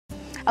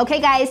Okay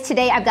guys,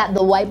 today I've got the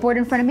whiteboard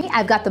in front of me,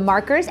 I've got the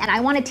markers, and I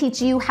want to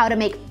teach you how to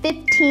make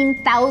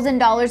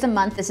 $15,000 a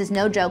month. This is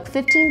no joke,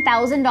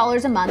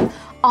 $15,000 a month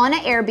on an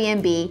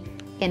Airbnb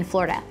in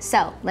Florida.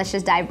 So let's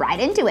just dive right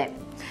into it.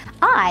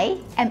 I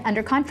am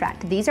under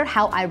contract. These are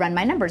how I run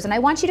my numbers, and I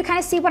want you to kind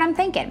of see what I'm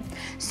thinking.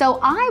 So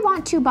I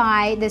want to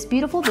buy this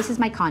is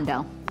my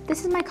condo.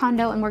 This is my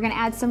condo, and we're gonna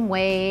add some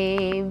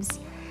waves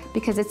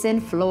because it's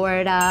in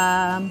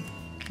Florida.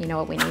 You know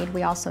what we need?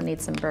 We also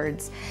need some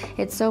birds.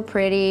 It's so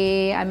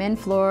pretty. I'm in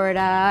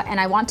Florida, and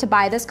I want to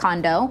buy this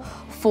condo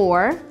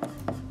for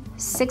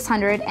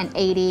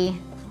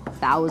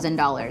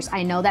 $680,000.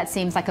 I know that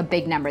seems like a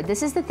big number.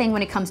 This is the thing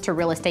when it comes to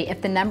real estate.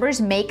 If the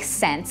numbers make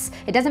sense,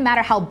 it doesn't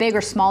matter how big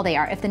or small they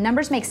are. If the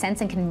numbers make sense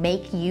and can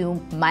make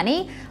you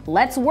money,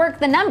 let's work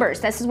the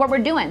numbers. This is what we're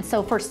doing.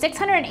 So for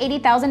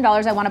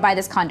 $680,000, I want to buy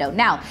this condo.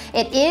 Now,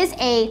 it is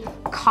a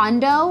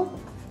Condotel.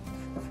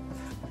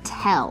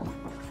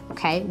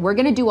 Okay, we're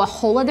gonna do a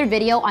whole other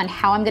video on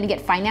how I'm gonna get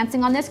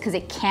financing on this because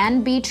it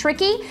can be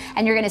tricky,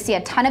 and you're gonna see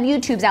a ton of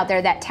YouTubes out there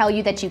that tell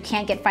you that you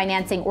can't get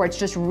financing or it's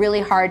just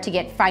really hard to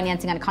get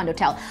financing on a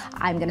Condotel.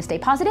 I'm gonna stay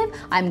positive,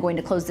 I'm going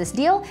to close this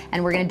deal,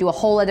 and we're gonna do a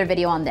whole other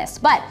video on this.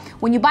 But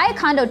when you buy a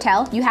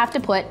Condotel, you have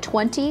to put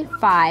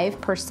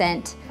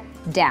 25%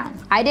 down.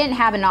 I didn't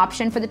have an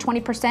option for the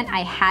 20%,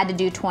 I had to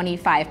do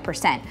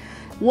 25%.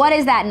 What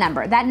is that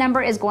number? That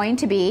number is going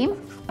to be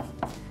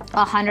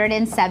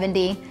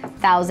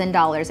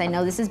 $170,000. I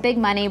know this is big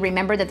money.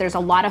 Remember that there's a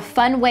lot of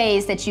fun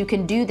ways that you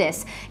can do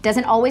this. It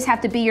doesn't always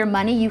have to be your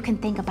money. You can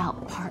think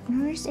about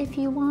partners if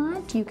you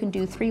want. You can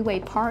do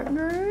three-way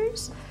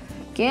partners.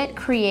 Get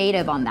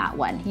creative on that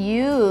one.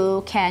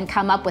 You can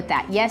come up with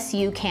that. Yes,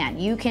 you can.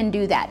 You can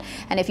do that.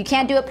 And if you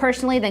can't do it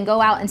personally, then go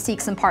out and seek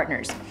some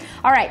partners.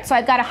 All right, so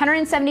I've got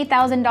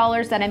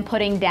 $170,000 that I'm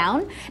putting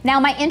down. Now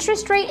my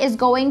interest rate is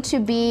going to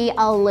be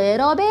a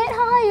little bit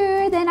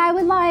higher than I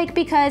would like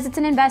because it's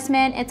an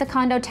investment, it's a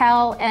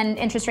Condotel, and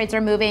interest rates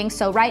are moving.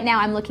 So right now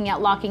I'm looking at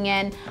locking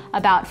in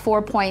about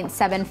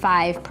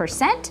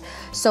 4.75%.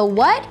 So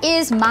what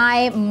is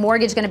my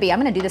mortgage gonna be? I'm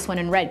gonna do this one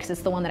in red because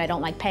it's the one that I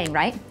don't like paying,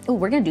 right? Oh,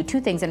 we're gonna do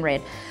two things in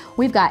red.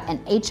 We've got an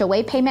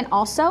HOA payment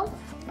also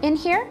in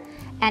here,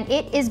 and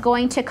it is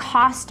going to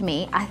cost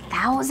me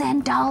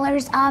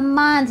 $1,000 a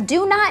month.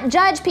 Do not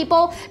judge,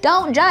 people.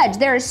 Don't judge.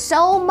 There is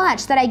so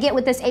much that I get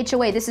with this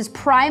HOA. This is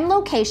prime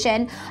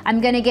location. I'm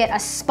gonna get a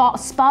spa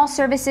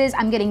services.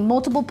 I'm getting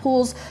multiple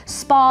pools,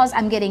 spas.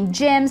 I'm getting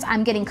gyms.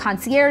 I'm getting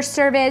concierge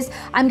service.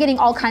 I'm getting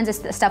all kinds of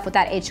stuff with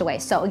that HOA.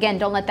 So again,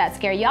 don't let that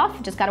scare you off.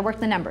 You just gotta work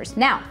the numbers.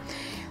 Now,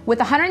 with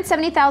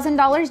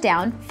 $170,000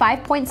 down,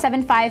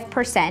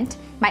 5.75%,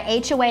 my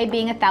HOA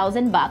being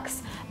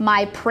 $1,000,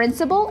 my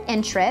principal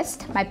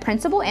interest,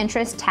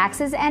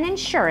 taxes and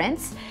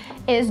insurance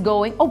is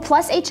going,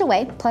 plus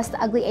HOA, plus the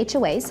ugly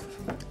HOAs,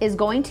 is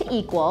going to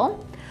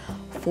equal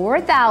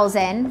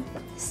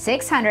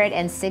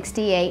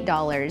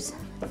 $4,668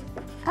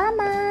 a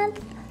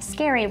month.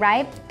 Scary,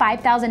 right?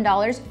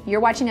 $5,000. You're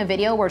watching a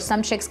video where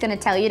some chick's gonna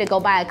tell you to go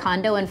buy a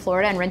condo in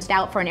Florida and rent it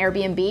out for an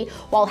Airbnb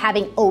while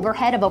having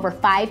overhead of over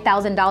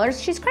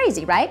 $5,000. She's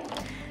crazy, right?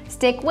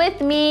 Stick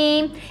with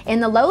me. In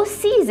the low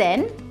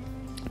season,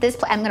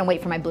 I'm gonna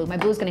wait for my blue. My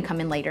blue's gonna come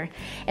in later.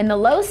 In the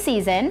low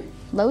season,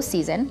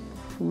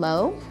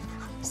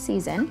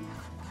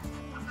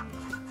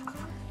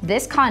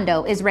 this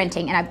condo is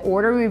renting, and I've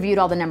already reviewed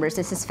all the numbers.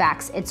 This is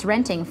facts. It's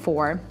renting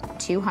for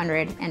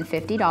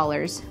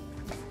 $250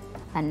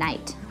 a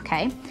night,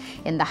 okay?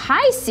 In the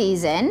high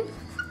season,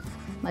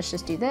 let's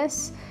just do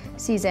this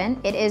season,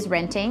 it is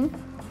renting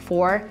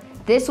for,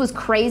 this was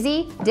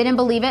crazy, didn't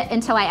believe it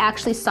until I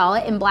actually saw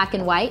it in black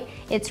and white.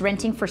 It's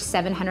renting for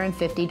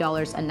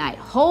 $750 a night.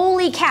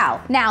 Holy cow.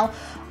 Now,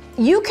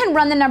 you can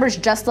run the numbers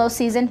just low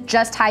season,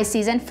 just high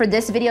season. For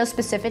this video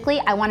specifically,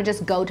 I wanna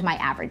just go to my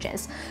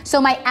averages. So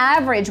my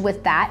average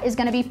with that is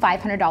gonna be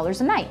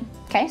 $500 a night,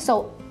 okay?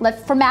 So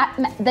for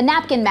the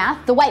napkin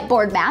math, the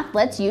whiteboard math,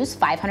 let's use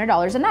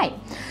 $500 a night.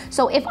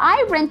 So if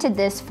I rented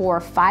this for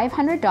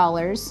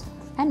 $500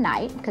 a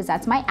night, because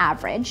that's my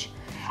average,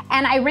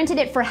 and I rented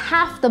it for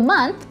half the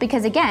month,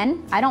 because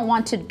again, I don't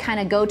want to kind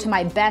of go to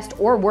my best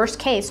or worst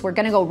case, we're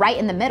gonna go right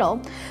in the middle.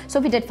 So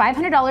if we did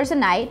 $500 a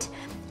night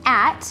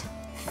at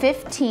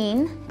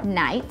 15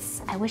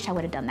 nights, I wish I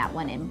would have done that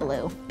one in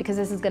blue because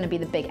this is gonna be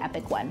the big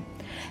epic one.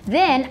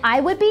 Then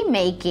I would be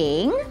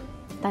making,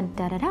 dun,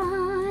 dun, dun,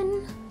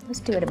 dun. Let's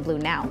do it in blue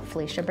now.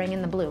 Felicia, bring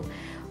in the blue.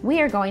 We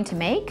are going to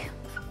make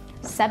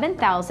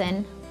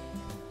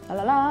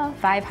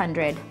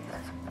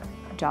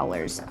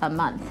 $7,500 a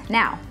month.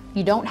 Now,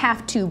 you don't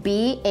have to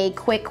be a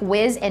quick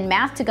whiz in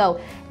math to go,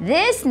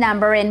 this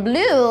number in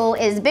blue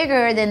is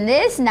bigger than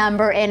this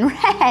number in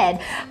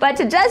red. But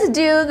to just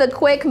do the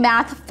quick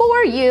math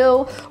for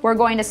you, we're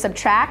going to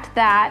subtract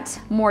that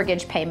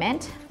mortgage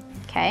payment,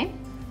 okay,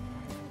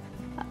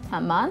 a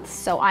month.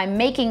 So I'm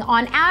making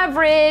on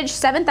average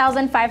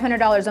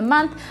 $7,500 a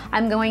month.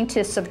 I'm going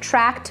to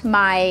subtract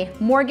my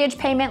mortgage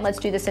payment. Let's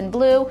do this in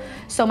blue.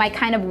 So my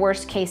kind of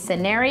worst case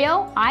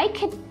scenario, I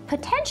could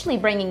potentially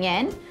bringing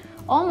in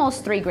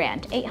almost 3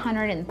 grand,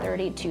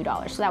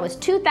 $832. So that was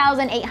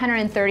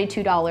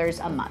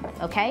 $2,832 a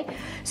month, okay?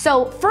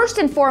 So first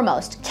and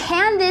foremost,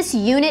 can this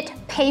unit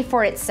pay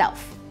for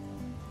itself?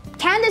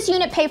 Can this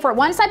unit pay for it?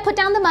 Once I put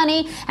down the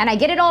money and I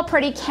get it all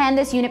pretty, can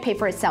this unit pay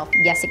for itself?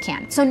 Yes, it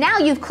can. So now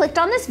you've clicked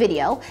on this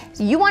video,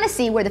 so you wanna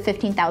see where the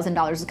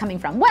 $15,000 is coming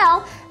from.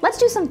 Well, let's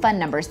do some fun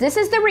numbers. This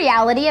is the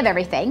reality of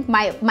everything,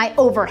 my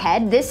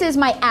overhead. This is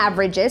my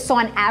averages. So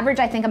on average,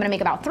 I think I'm gonna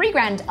make about 3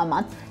 grand a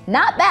month.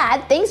 Not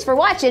bad, thanks for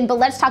watching, but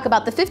let's talk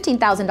about the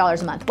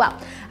 $15,000 a month. Well,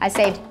 I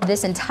saved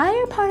this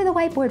entire part of the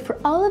whiteboard for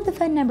all of the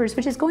fun numbers,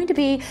 which is going to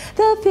be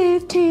the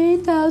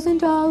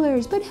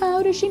 $15,000. But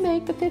how does she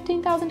make the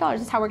 $15,000?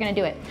 That's how we're gonna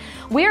do it.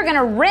 We are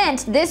gonna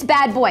rent this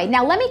bad boy.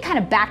 Now let me kind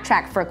of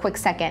backtrack for a quick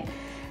second.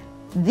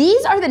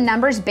 These are the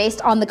numbers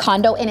based on the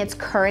condo in its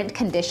current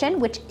condition,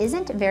 which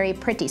isn't very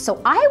pretty.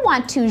 So I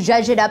want to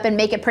zhuzh it up and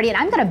make it pretty, and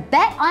I'm gonna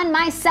bet on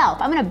myself.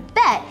 I'm gonna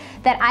bet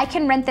that I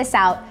can rent this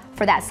out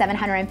for that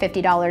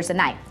 $750 a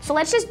night. So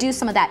let's just do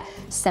some of that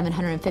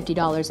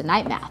 $750 a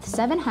night math.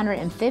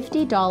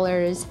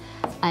 $750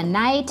 a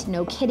night,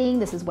 no kidding,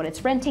 this is what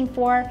it's renting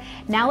for.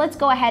 Now let's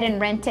go ahead and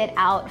rent it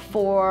out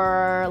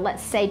for,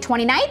 let's say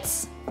 20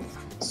 nights.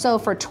 So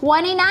for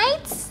 20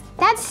 nights,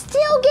 that's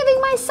still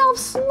giving myself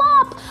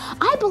slop.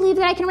 I believe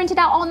that I can rent it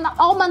out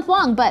all month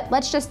long, but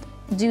let's just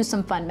do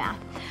some fun math.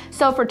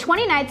 So for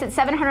 20 nights at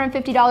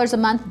 $750 a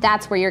month,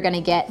 that's where you're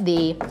gonna get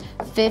the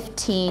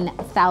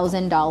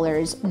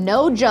 $15,000.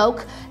 No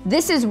joke,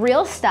 this is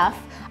real stuff.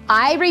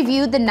 I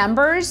reviewed the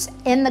numbers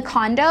in the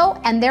condo,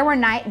 and there were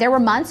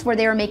months where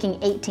they were making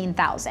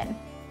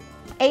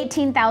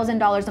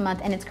 $18,000 a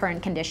month in its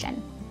current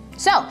condition.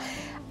 So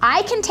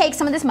I can take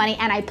some of this money,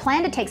 and I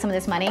plan to take some of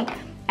this money,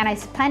 and I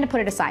plan to put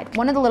it aside.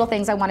 One of the little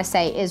things I wanna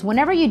say is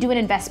whenever you do an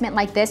investment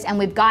like this, and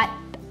we've got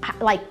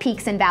like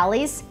peaks and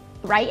valleys,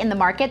 right, in the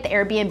market, the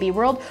Airbnb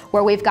world,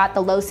 where we've got the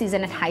low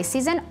season and high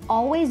season,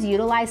 always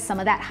utilize some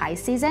of that high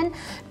season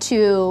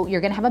you're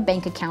gonna have a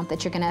bank account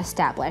that you're gonna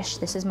establish.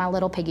 This is my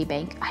little piggy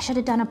bank. I should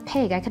have done a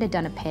pig, I could have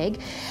done a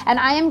pig. And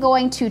I am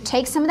going to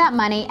take some of that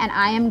money and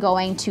I am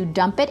going to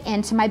dump it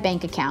into my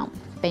bank account,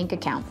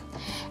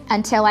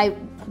 until I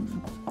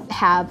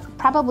have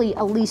probably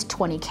at least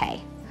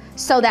 20K.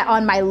 So that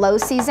on my low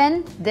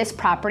season, this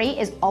property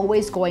is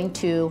always going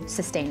to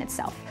sustain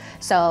itself.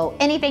 So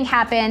anything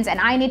happens and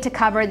I need to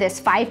cover this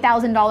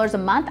 $5,000 a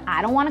month,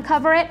 I don't wanna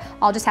cover it,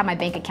 I'll just have my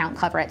bank account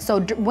cover it. So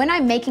when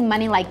I'm making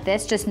money like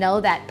this, just know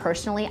that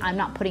personally, I'm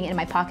not putting it in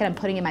my pocket, I'm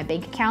putting it in my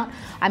bank account.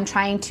 I'm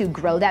trying to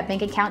grow that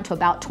bank account to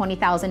about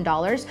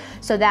 $20,000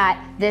 so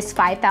that this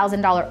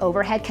 $5,000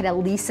 overhead could at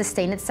least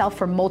sustain itself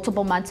for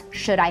multiple months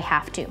should I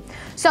have to.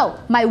 So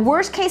my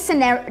worst case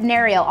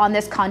scenario on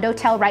this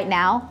Condotel right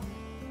now,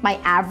 my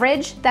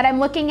average that I'm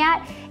looking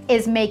at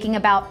is making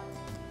about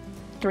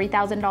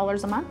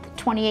 $3,000 a month,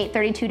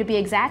 $2,832 to be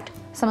exact.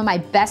 Some of my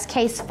best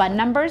case fun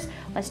numbers.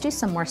 Let's do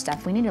some more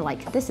stuff. We need to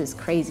this is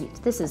crazy.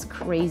 This is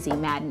crazy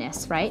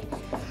madness, right?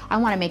 I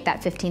wanna make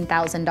that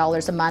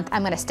 $15,000 a month.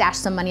 I'm gonna stash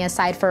some money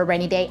aside for a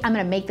rainy day. I'm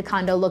gonna make the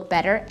condo look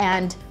better,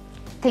 and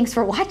thanks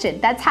for watching.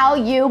 That's how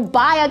you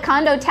buy a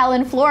Condotel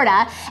in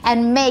Florida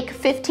and make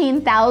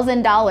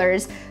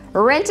 $15,000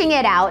 renting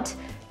it out.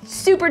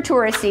 Super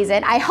tourist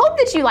season. I hope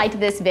that you liked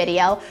this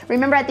video.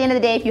 Remember, at the end of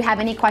the day, if you have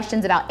any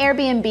questions about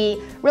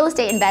Airbnb, real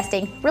estate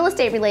investing, real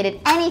estate related,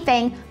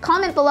 anything,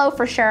 comment below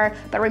for sure.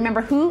 But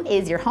remember, who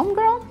is your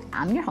homegirl?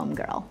 I'm your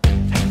homegirl.